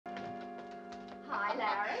Hi,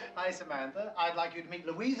 Larry. Hi, Samantha. I'd like you to meet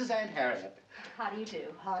Louise's Aunt Harriet. How do you do?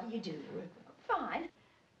 How do you do? Fine.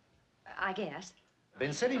 I guess.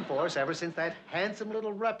 Been sitting for us ever since that handsome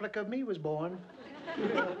little replica of me was born.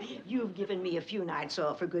 You've given me a few nights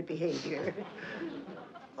off for good behavior.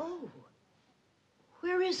 Oh,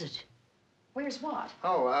 where is it? Where's what?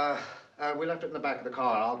 Oh, we left it in the back of the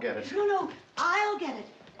car. I'll get it. No, I'll get it.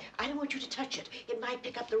 I don't want you to touch it. It might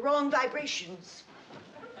pick up the wrong vibrations.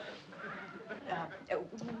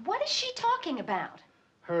 What is she talking about?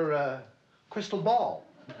 Her, crystal ball.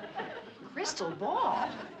 Crystal ball?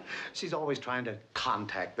 She's always trying to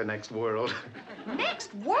contact the next world.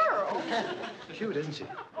 Next world? Cute, isn't she?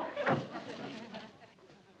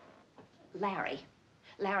 Larry,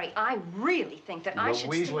 I really think that I should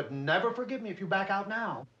Louise would never forgive me if you back out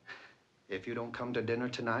now. If you don't come to dinner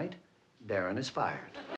tonight, Darren is fired.